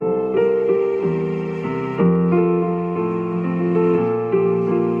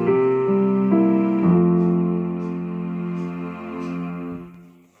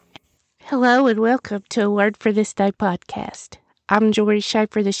and welcome to a Word for This Day podcast. I'm Jory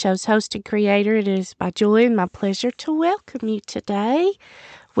Schaefer, the show's host and creator. It is my joy and my pleasure to welcome you today.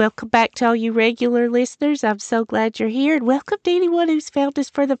 Welcome back to all you regular listeners. I'm so glad you're here, and welcome to anyone who's found us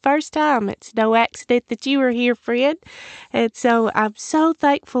for the first time. It's no accident that you are here, friend. And so I'm so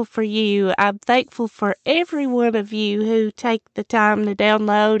thankful for you. I'm thankful for every one of you who take the time to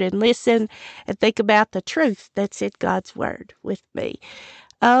download and listen and think about the truth that's in God's Word with me.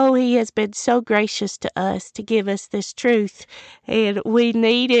 Oh, He has been so gracious to us to give us this truth, and we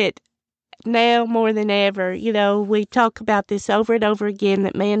need it now more than ever. You know, we talk about this over and over again,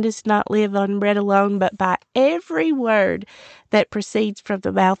 that man does not live on bread alone, but by every word that proceeds from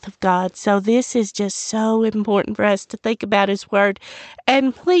the mouth of God. So this is just so important for us to think about His Word.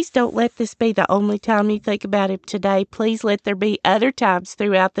 And please don't let this be the only time you think about Him today. Please let there be other times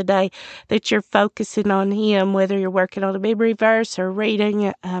throughout the day that you're focusing on Him, whether you're working on a memory verse or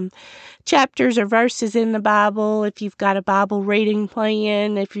reading chapters or verses in the Bible. If you've got a Bible reading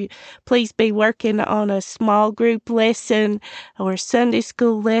plan, please be working on a small group lesson or Sunday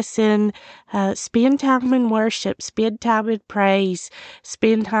school lesson. Spend time in worship, spend time in praise,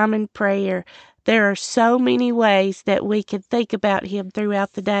 spend time in prayer. There are so many ways that we can think about Him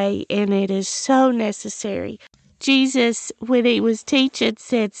throughout the day, and it is so necessary. Jesus, when He was teaching,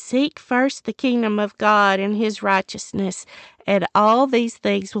 said, "Seek first the kingdom of God and His righteousness, and all these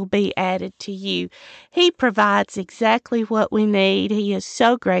things will be added to you." He provides exactly what we need. He is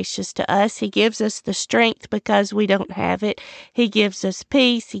so gracious to us. He gives us the strength because we don't have it. He gives us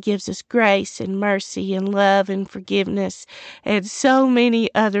peace. He gives us grace and mercy and love and forgiveness and so many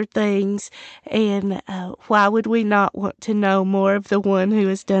other things. And why would we not want to know more of the one who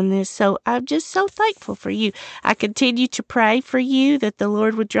has done this? So I'm just so thankful for you. I continue to pray for you that the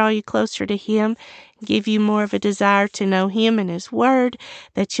Lord would draw you closer to Him, give you more of a desire to know Him and His Word,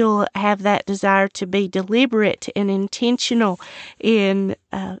 that you'll have that desire to be deliberate and intentional in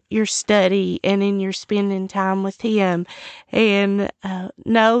your study and in your spending time with Him. And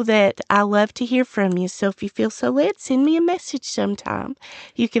know that I love to hear from you. So if you feel so led, send me a message sometime.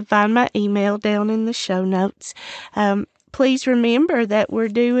 You can find my email down in the show notes. Please remember that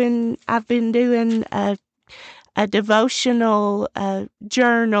I've been doing a devotional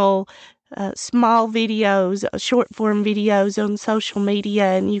journal, small videos, short form videos on social media,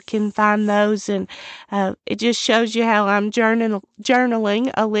 and you can find those. And it just shows you how I'm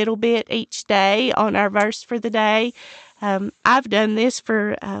journaling a little bit each day on our verse for the day. I've done this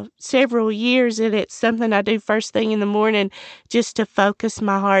for several years, and it's something I do first thing in the morning just to focus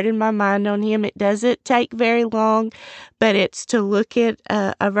my heart and my mind on Him. It doesn't take very long, but it's to look at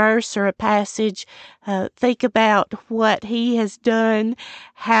a verse or a passage, think about what He has done,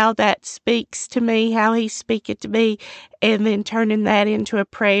 how that speaks to me, how He's speaking to me, and then turning that into a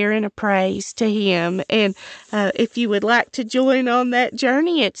prayer and a praise to Him. And if you would like to join on that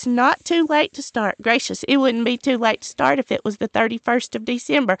journey, it's not too late to start. Gracious, it wouldn't be too late to start if it was the 31st of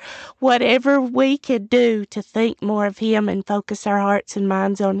December. Whatever we could do to think more of Him and focus our hearts and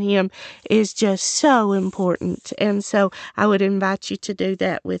minds on Him is just so important. And so I would invite you to do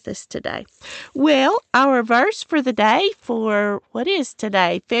that with us today. Well, our verse for the day for what is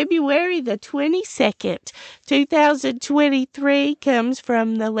today, February the 22nd, 2023, comes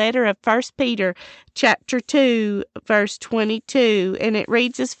from the letter of 1 Peter chapter 2, verse 22, and it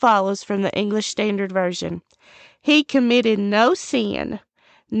reads as follows from the English Standard Version. "He committed no sin,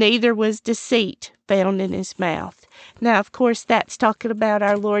 neither was deceit found in His mouth." Now, of course, that's talking about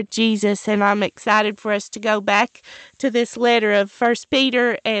our Lord Jesus, and I'm excited for us to go back to this letter of 1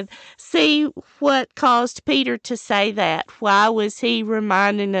 Peter and see what caused Peter to say that. Why was he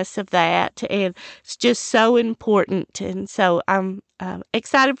reminding us of that? And it's just so important. And so I'm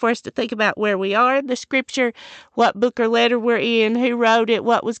excited for us to think about where we are in the Scripture, what book or letter we're in, who wrote it,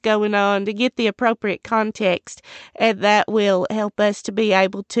 what was going on, to get the appropriate context, and that will help us to be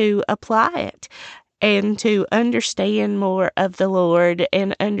able to apply it and to understand more of the Lord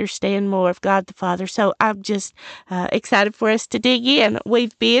and understand more of God the Father. So I'm just excited for us to dig in.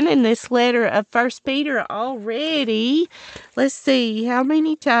 We've been in this letter of 1 Peter already. Let's see, how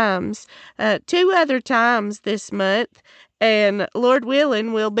many times? 2 other times this month. And Lord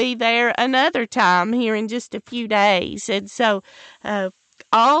willing, we'll be there another time here in just a few days. And so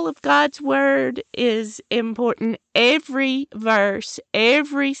all of God's Word is important. Every verse,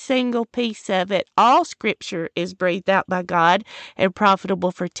 every single piece of it, all Scripture is breathed out by God and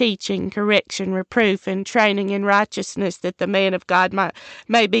profitable for teaching, correction, reproof, and training in righteousness, that the man of God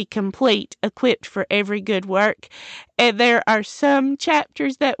may be complete, equipped for every good work. And there are some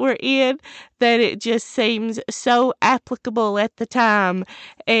chapters that we're in that it just seems so applicable at the time.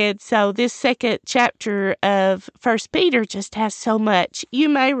 And so this second chapter of First Peter just has so much. You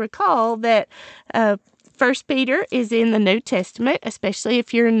may recall that First Peter is in the New Testament, especially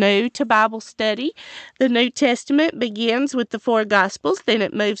if you're new to Bible study. The New Testament begins with the four Gospels, then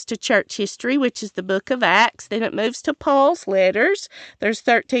it moves to church history, which is the book of Acts, then it moves to Paul's letters. There's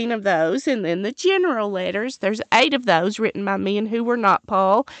 13 of those, and then the general letters. There's 8 of those written by men who were not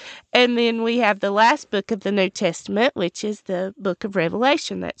Paul. And then we have the last book of the New Testament, which is the book of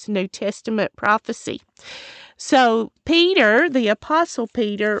Revelation. That's New Testament prophecy. So Peter, the Apostle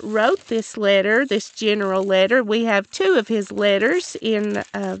Peter, wrote this letter, this general letter. We have 2 of his letters in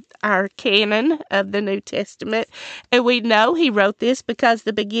our canon of the New Testament. And we know he wrote this because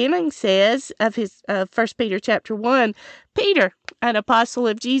the beginning says of his 1 Peter chapter 1, Peter, an apostle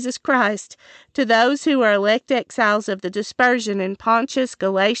of Jesus Christ, to those who are elect exiles of the dispersion in Pontus,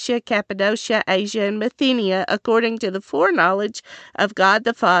 Galatia, Cappadocia, Asia, and Bithynia, according to the foreknowledge of God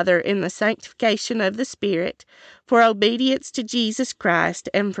the Father in the sanctification of the Spirit, for obedience to Jesus Christ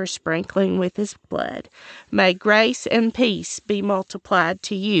and for sprinkling with his blood. May grace and peace be multiplied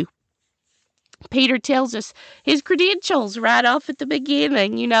to you. Peter tells us his credentials right off at the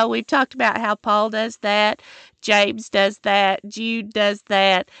beginning. You know, we've talked about how Paul does that, James does that, Jude does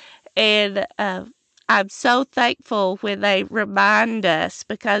that, and I'm so thankful when they remind us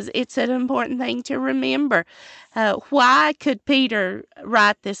because it's an important thing to remember. Why could Peter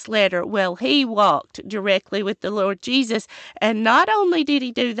write this letter? Well, he walked directly with the Lord Jesus, and not only did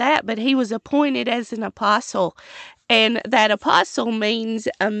he do that, but he was appointed as an apostle. And that apostle means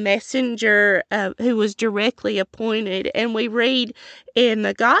a messenger who was directly appointed. And we read in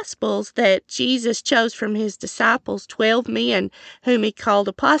the Gospels that Jesus chose from his disciples 12 men whom he called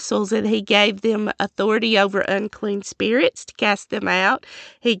apostles, and he gave them authority over unclean spirits to cast them out.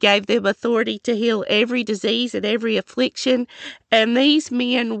 He gave them authority to heal every disease and every affliction. And these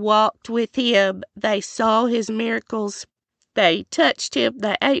men walked with him. They saw his miracles. They touched him.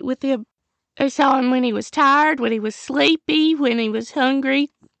 They ate with him. They saw him when he was tired, when he was sleepy, when he was hungry.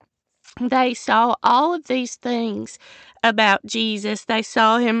 They saw all of these things about Jesus. They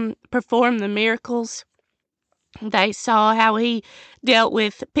saw him perform the miracles. They saw how he dealt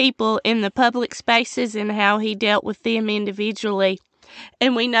with people in the public spaces and how he dealt with them individually.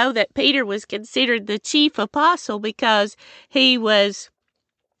 And we know that Peter was considered the chief apostle because he was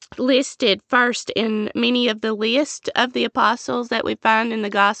listed first in many of the lists of the apostles that we find in the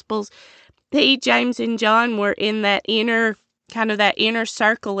Gospels. He, James, and John were in that inner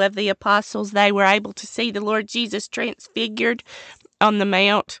circle of the apostles. They were able to see the Lord Jesus transfigured on the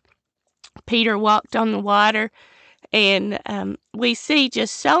mount. Peter walked on the water, and we see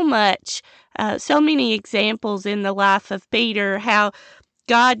just so much, so many examples in the life of Peter, how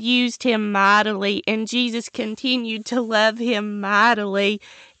God used him mightily, and Jesus continued to love him mightily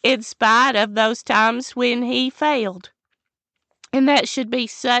in spite of those times when he failed. And that should be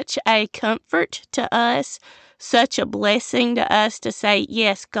such a comfort to us, such a blessing to us to say,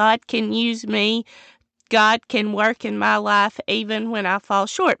 yes, God can use me. God can work in my life even when I fall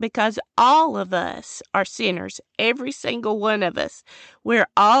short, because all of us are sinners, every single one of us. We're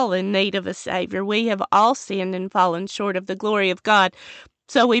all in need of a Savior. We have all sinned and fallen short of the glory of God.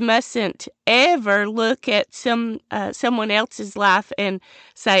 So we mustn't ever look at someone else's life and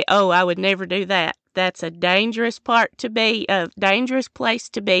say, oh, I would never do that. That's a dangerous place to be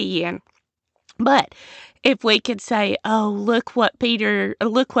in. But if we could say, oh, look what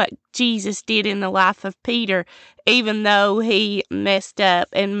Jesus did in the life of Peter, even though he messed up,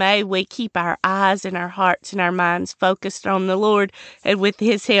 and may we keep our eyes and our hearts and our minds focused on the Lord, and with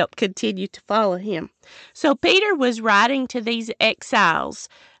his help continue to follow him. So Peter was writing to these exiles.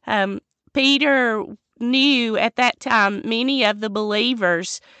 Peter knew at that time many of the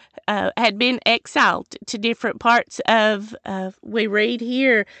believers had been exiled to different parts of, we read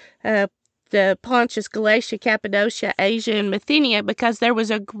here, the Pontus, Galatia, Cappadocia, Asia, and Bithynia, because there was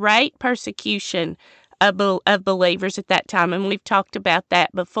a great persecution of believers at that time, and we've talked about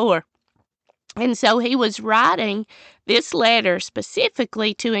that before. And so he was writing this letter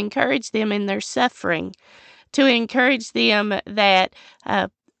specifically to encourage them in their suffering, to encourage them that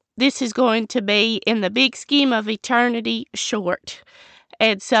this is going to be, in the big scheme of eternity, short.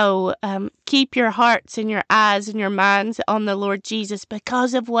 And so keep your hearts and your eyes and your minds on the Lord Jesus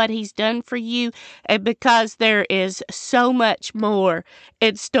because of what he's done for you, and because there is so much more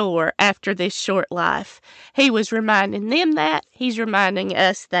in store after this short life. He was reminding them that. He's reminding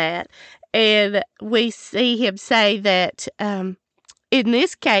us that. And we see him say that in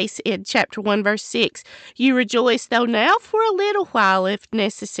this case, in chapter 1, verse 6, you rejoice, though now for a little while, if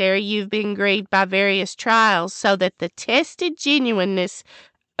necessary, you've been grieved by various trials, so that the tested genuineness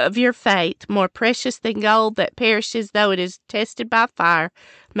of your faith, more precious than gold that perishes though it is tested by fire,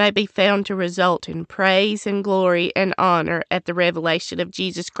 may be found to result in praise and glory and honor at the revelation of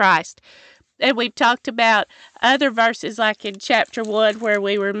Jesus Christ. And we've talked about other verses like in chapter 1 where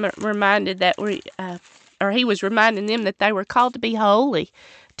we were reminded that he was reminding them that they were called to be holy,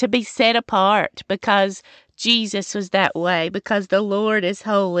 to be set apart, because Jesus was that way, because the Lord is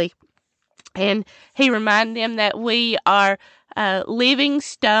holy. And he reminded them that we are living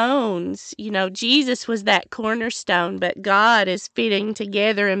stones. You know, Jesus was that cornerstone, but God is fitting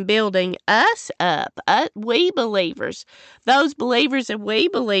together and building us up. We believers, those believers and we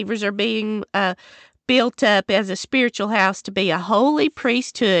believers are being built up as a spiritual house to be a holy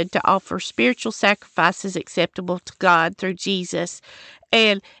priesthood to offer spiritual sacrifices acceptable to God through Jesus.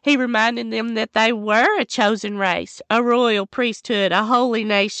 And he reminded them that they were a chosen race, a royal priesthood, a holy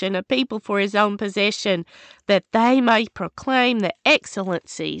nation, a people for his own possession, that they may proclaim the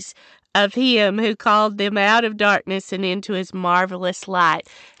excellencies of him who called them out of darkness and into his marvelous light.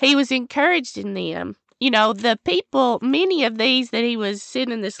 He was encouraging them. You know, the people, many of these that he was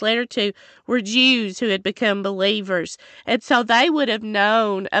sending this letter to were Jews who had become believers. And so they would have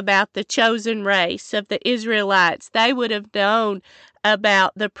known about the chosen race of the Israelites. They would have known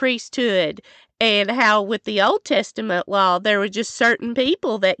about the priesthood and how with the Old Testament law, there were just certain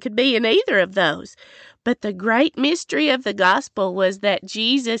people that could be in either of those. But the great mystery of the gospel was that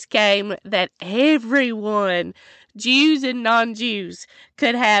Jesus came that everyone, Jews and non-Jews,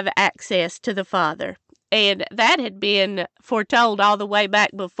 could have access to the Father. And that had been foretold all the way back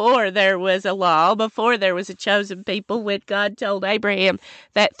before there was a law, before there was a chosen people, when God told Abraham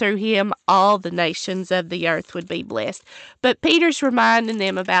that through him all the nations of the earth would be blessed. But Peter's reminding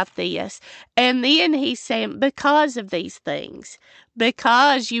them about this. And then he's saying, because of these things,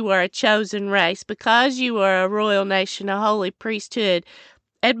 because you are a chosen race, because you are a royal nation, a holy priesthood,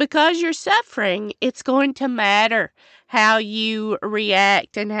 and because you're suffering, it's going to matter how you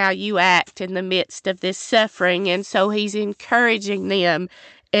react and how you act in the midst of this suffering. And so he's encouraging them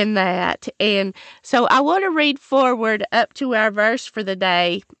in that. And so I want to read forward up to our verse for the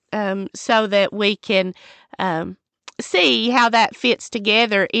day so that we can see how that fits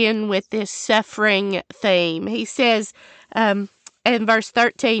together in with this suffering theme. He says in verse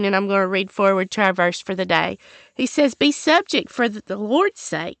 13, and I'm going to read forward to our verse for the day. He says, "Be subject for the Lord's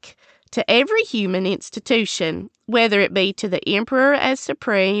sake to every human institution, whether it be to the emperor as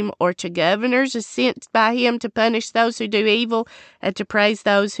supreme, or to governors as sent by him to punish those who do evil and to praise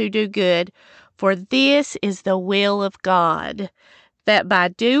those who do good. For this is the will of God, that by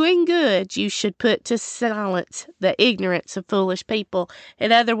doing good you should put to silence the ignorance of foolish people."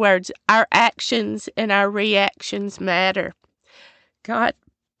 In other words, our actions and our reactions matter. God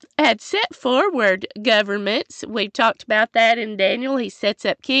had set forward governments. We've talked about that in Daniel. He sets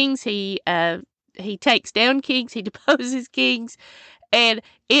up kings. He takes down kings. He deposes kings. And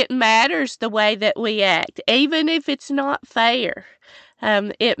it matters the way that we act, even if it's not fair.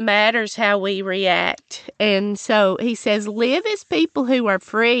 It matters how we react. And so he says, live as people who are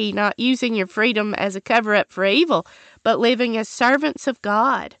free, not using your freedom as a cover-up for evil, but living as servants of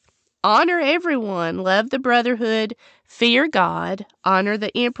God. Honor everyone, love the brotherhood, fear God, honor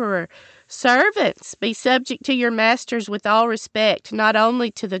the emperor. Servants, be subject to your masters with all respect, not only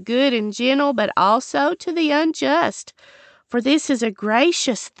to the good and gentle, but also to the unjust. For this is a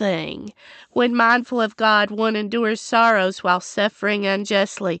gracious thing. When mindful of God, one endures sorrows while suffering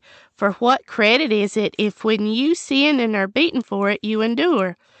unjustly. For what credit is it if when you sin and are beaten for it, you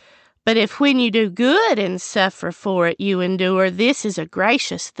endure? But if when you do good and suffer for it, you endure, this is a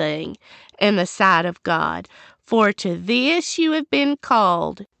gracious thing in the sight of God. For to this you have been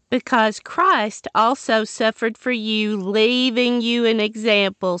called, because Christ also suffered for you, leaving you an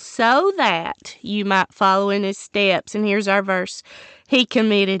example, so that you might follow in his steps. And here's our verse. He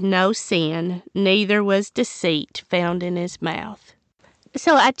committed no sin, neither was deceit found in his mouth.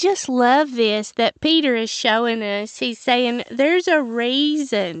 So I just love this that Peter is showing us. He's saying there's a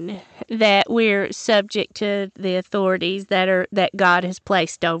reason that we're subject to the authorities that God has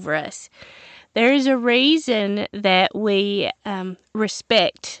placed over us. There is a reason that we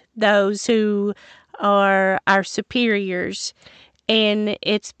respect those who are our superiors, and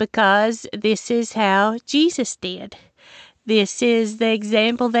it's because this is how Jesus did. This is the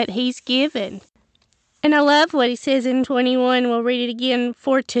example that he's given. And I love what he says in 21. We'll read it again.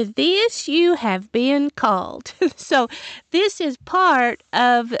 For to this you have been called. So this is part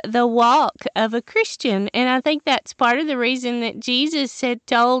of the walk of a Christian. And I think that's part of the reason that Jesus had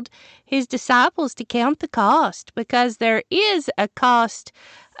told his disciples to count the cost, because there is a cost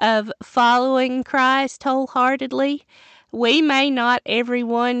of following Christ wholeheartedly. We may not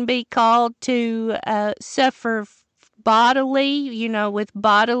everyone be called to suffer bodily, with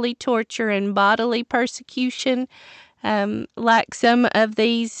bodily torture and bodily persecution, like some of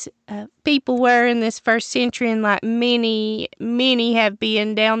these people were in this first century, and like many, many have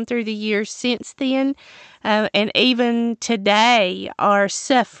been down through the years since then, and even today are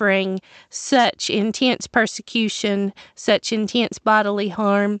suffering such intense persecution, such intense bodily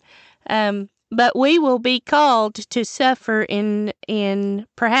harm. But we will be called to suffer in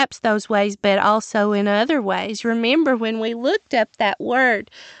perhaps those ways, but also in other ways. Remember, when we looked up that word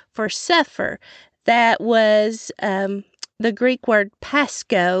for suffer, that was the Greek word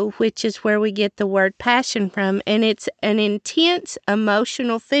pasco, which is where we get the word passion from, and it's an intense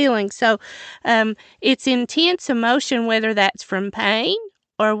emotional feeling. So it's intense emotion, whether that's from pain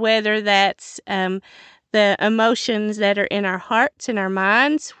or whether that's the emotions that are in our hearts and our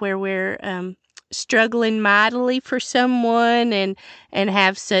minds, where we're struggling mightily for someone and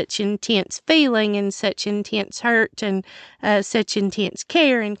have such intense feeling and such intense hurt and such intense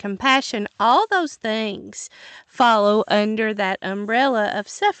care and compassion. All those things follow under that umbrella of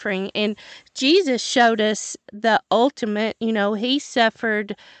suffering. And Jesus showed us the ultimate, he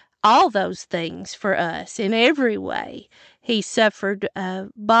suffered all those things for us in every way. He suffered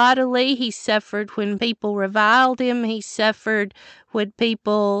bodily. He suffered when people reviled him. He suffered when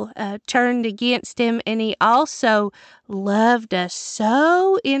people turned against him. And he also loved us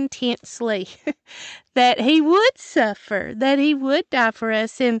so intensely that he would suffer, that he would die for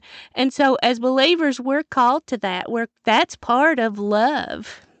us. And so as believers, we're called to that. That's part of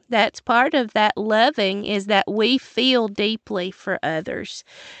love. That's part of that loving, is that we feel deeply for others.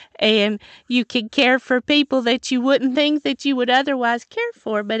 And you can care for people that you wouldn't think that you would otherwise care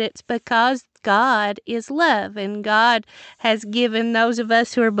for, but it's because God is love, and God has given those of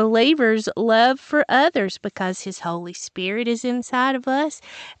us who are believers love for others because His Holy Spirit is inside of us,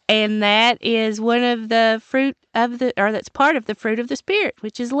 and that is one of the fruit of that's part of the fruit of the Spirit,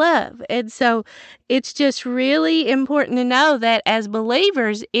 which is love. And so it's just really important to know that as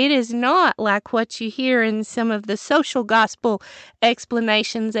believers, it is not like what you hear in some of the social gospel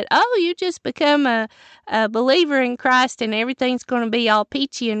explanations that, you just become a believer in Christ and everything's going to be all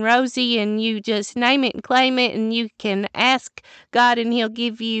peachy and rosy, and you just name it and claim it, and you can ask God and He'll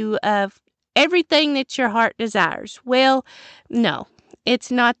give you everything that your heart desires. Well, no.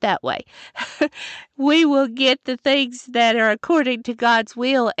 It's not that way. We will get the things that are according to God's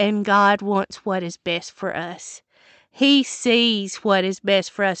will, and God wants what is best for us. He sees what is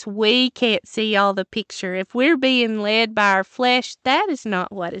best for us. We can't see all the picture. If we're being led by our flesh, that is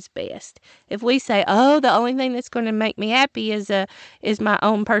not what is best. If we say, the only thing that's going to make me happy is my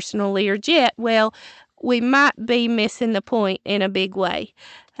own personal Learjet, well, we might be missing the point in a big way.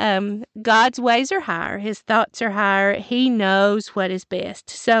 God's ways are higher. His thoughts are higher. He knows what is best.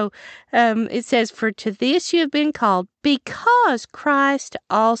 So it says, for to this you have been called, because Christ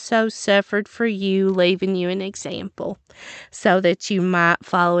also suffered for you, leaving you an example, so that you might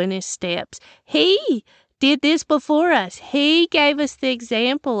follow in His steps. He did this before us. He gave us the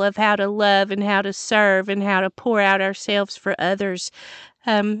example of how to love and how to serve and how to pour out ourselves for others.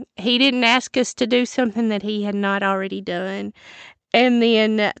 He didn't ask us to do something that He had not already done. And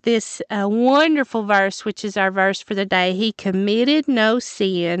then this wonderful verse, which is our verse for the day, He committed no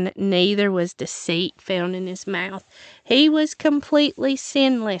sin, neither was deceit found in His mouth. He was completely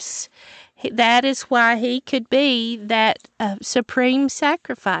sinless. That is why He could be that supreme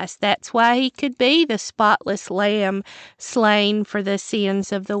sacrifice. That's why He could be the spotless lamb slain for the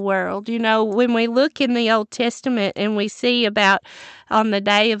sins of the world. When we look in the Old Testament and we see about on the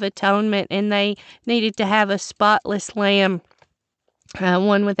Day of Atonement, and they needed to have a spotless lamb,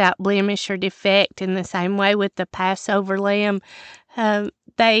 one without blemish or defect, in the same way with the Passover lamb.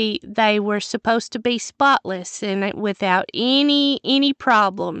 They were supposed to be spotless and without any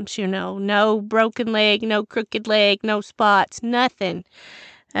problems, no broken leg, no crooked leg, no spots, nothing.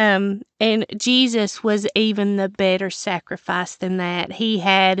 And Jesus was even the better sacrifice than that. He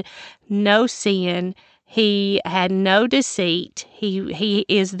had no sin. He had no deceit. He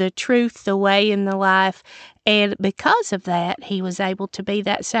is the truth, the way, and the life. And because of that, He was able to be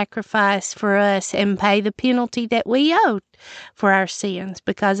that sacrifice for us and pay the penalty that we owed for our sins,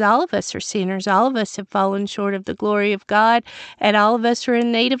 because all of us are sinners. All of us have fallen short of the glory of God, and all of us are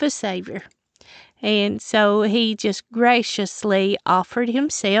in need of a Savior. And so he just graciously offered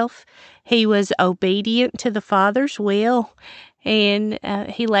himself. He was obedient to the Father's will, and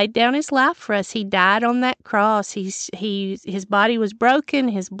he laid down his life for us. He died on that cross. His body was broken.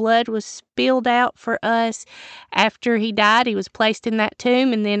 His blood was spilled out for us. After he died, he was placed in that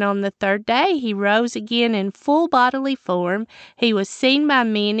tomb, and then on the third day, he rose again in full bodily form. He was seen by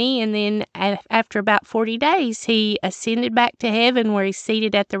many, and then after about 40 days, he ascended back to heaven, where he's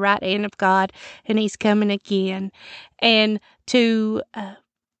seated at the right hand of God, and he's coming again. And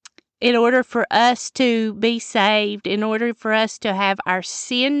in order for us to be saved, in order for us to have our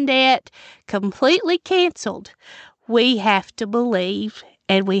sin debt completely canceled, we have to believe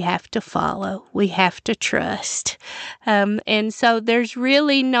and we have to follow. We have to trust. And so there's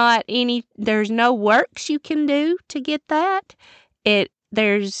really there's no works you can do to get that.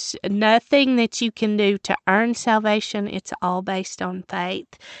 There's nothing that you can do to earn salvation. It's all based on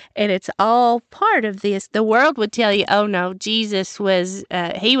faith, and it's all part of this. The world would tell you, oh no, Jesus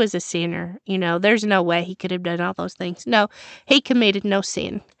he was a sinner. There's no way he could have done all those things. No, he committed no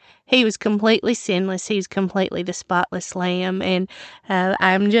sin. He was completely sinless. He was completely the spotless lamb, and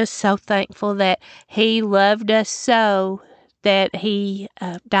I'm just so thankful that he loved us so that he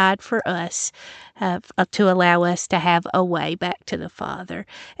died for us to allow us to have a way back to the Father.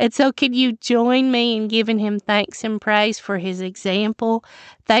 And so can you join me in giving him thanks and praise for his example?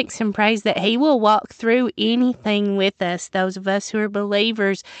 Thanks and praise that he will walk through anything with us, those of us who are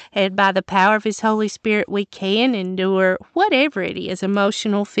believers, and by the power of his Holy Spirit, we can endure whatever it is,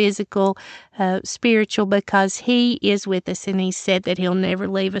 emotional, physical, spiritual, because he is with us, and he said that he'll never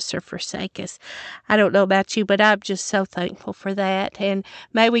leave us or forsake us. I don't know about you, but I'm just so thankful for that, and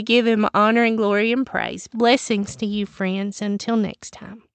may we give him honor and glory and praise. Blessings to you, friends. Until next time.